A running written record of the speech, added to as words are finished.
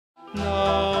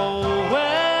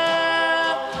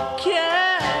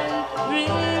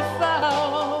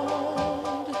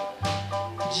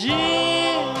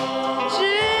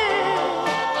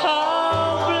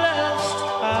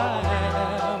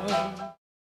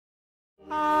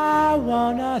I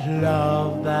want a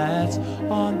love that's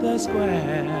on the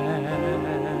square.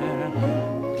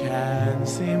 Can't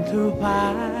seem to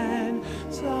find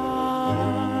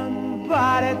somebody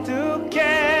to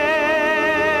care.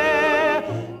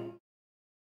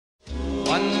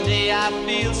 One day I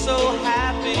feel so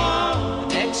happy, the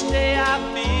next day I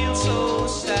feel so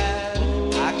sad.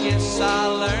 I guess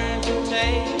I'll learn to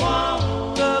take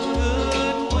the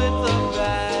good with the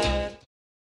bad.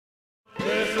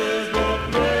 This is the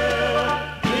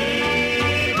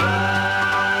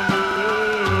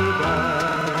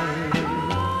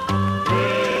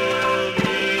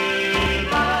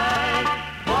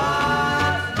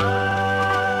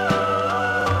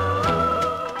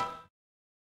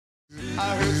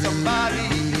I heard somebody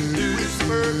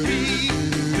whisper me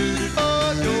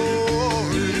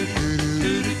adore you.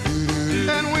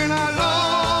 And when I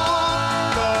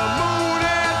look, the moon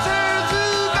answers to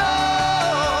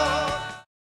God.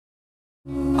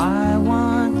 I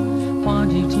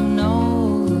want you to know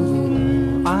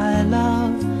I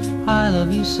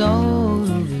love you so.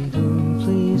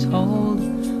 Please hold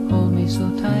me so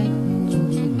tight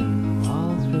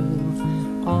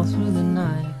all through the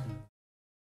night.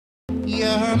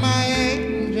 You're my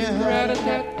angel,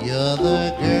 you're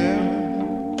the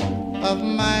girl of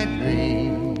my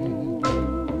dream.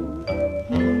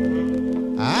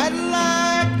 I'd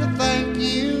like to thank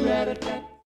you.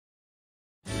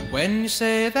 When you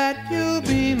say that you'll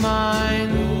be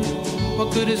mine,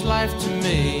 what good is life to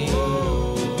me?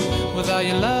 Without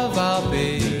your love I'll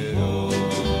be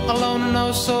alone and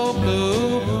oh so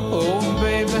blue. Oh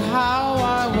baby, how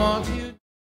I want you.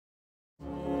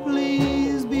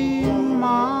 Please be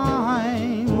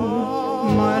mine,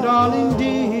 my darling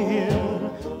dear.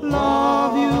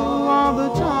 Love you all the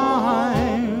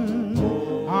time.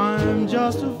 I'm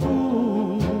just a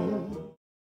fool.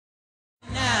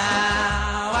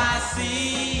 Now I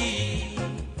see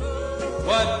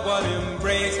what one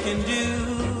embrace can do.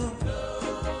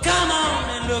 Come on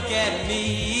and look at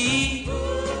me.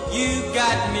 You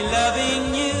got me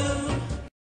loving you.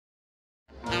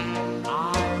 I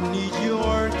need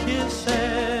your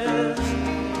kisses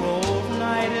both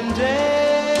night and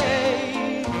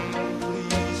day.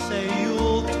 Please say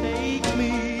you'll take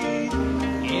me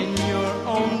in your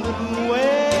own little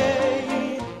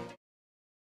way.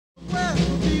 Well,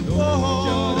 before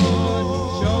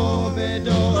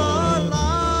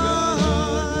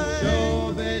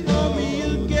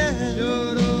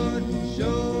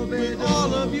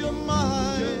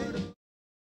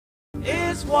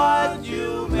it's what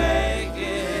you make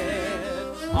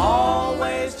it.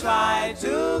 Always try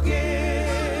to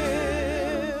give.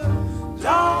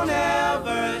 Don't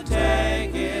ever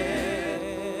take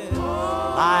it.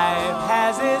 Life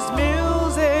has its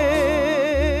music.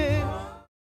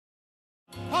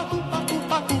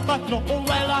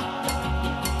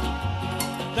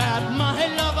 That my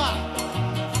lover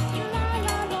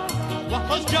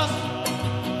was just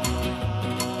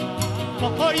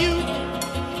for you.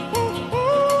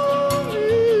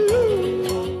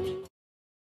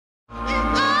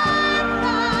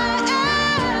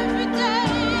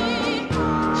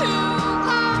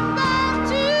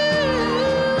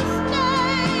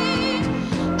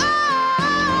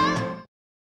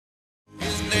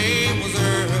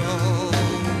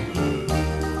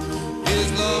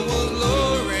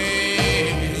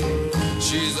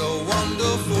 She's a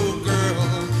wonderful girl,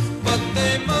 but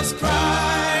they must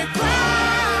cry,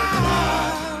 cry,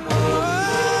 cry.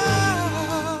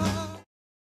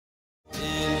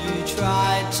 Will you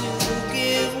try to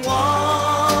give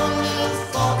one little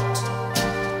thought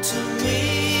to me?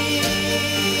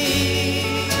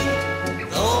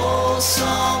 Though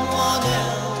someone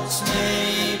else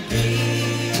may be.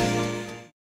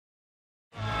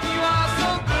 You are so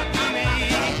good to me,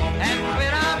 and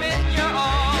when I'm in your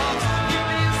arms, you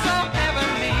feel so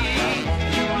heavenly.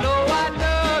 You know I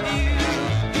love you,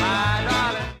 my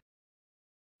darling.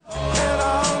 And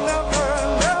I'll never,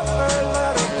 never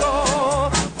let her go.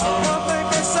 Nothing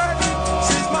can set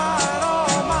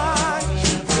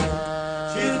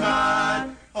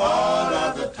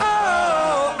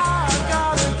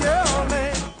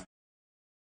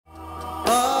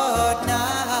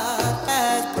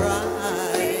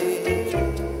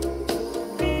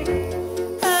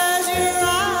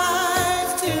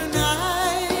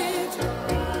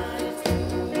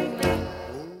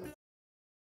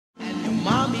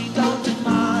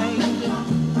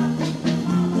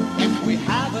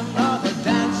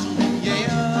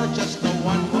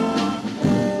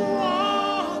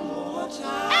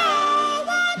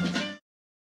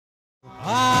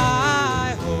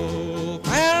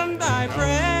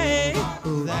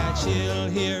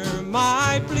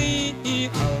my plea,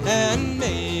 and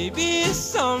maybe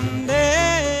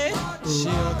someday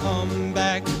she'll come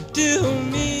back to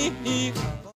me.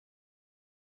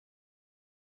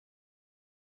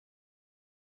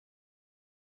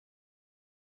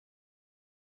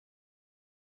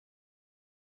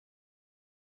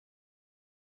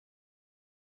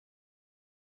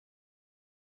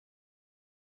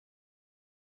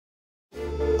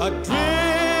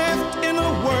 Adrift in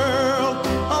a world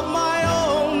of my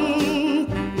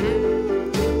own,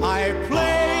 I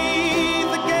play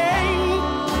the game,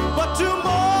 but to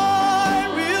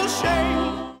my real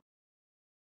shame.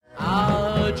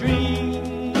 Our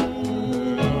dream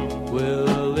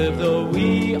will live though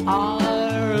we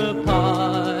are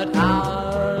apart.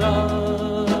 Our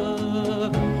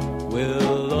love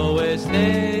will always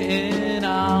stay in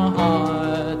our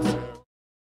hearts.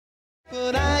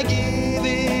 Could I give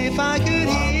if I could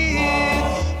hear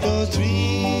those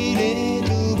three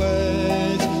little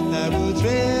words that would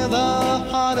thrill the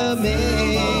heart of me?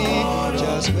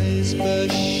 Just whisper,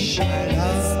 shh, I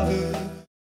love you.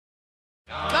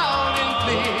 Loud and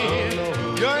clear,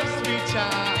 your sweet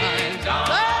chimes,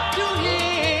 glad to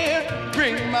hear.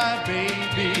 Bring my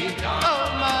baby, oh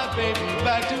my baby,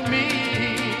 back to me.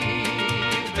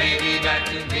 Baby, back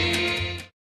to me.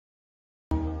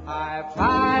 I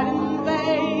fight in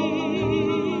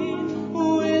vain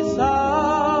with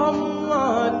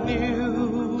someone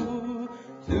new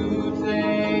to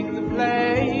take the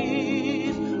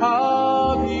place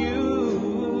of you.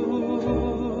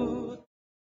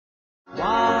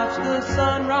 Watch the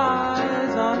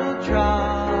sunrise on a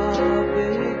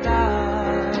tropic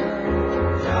isle.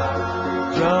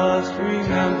 Just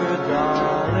remember,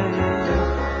 darling,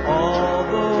 all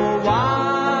the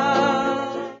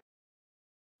while.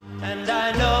 And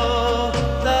I know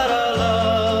that our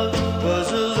love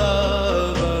was a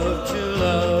love of true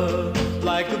love,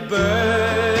 like a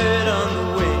bird on the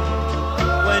wing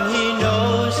when he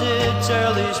knows it's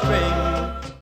early spring.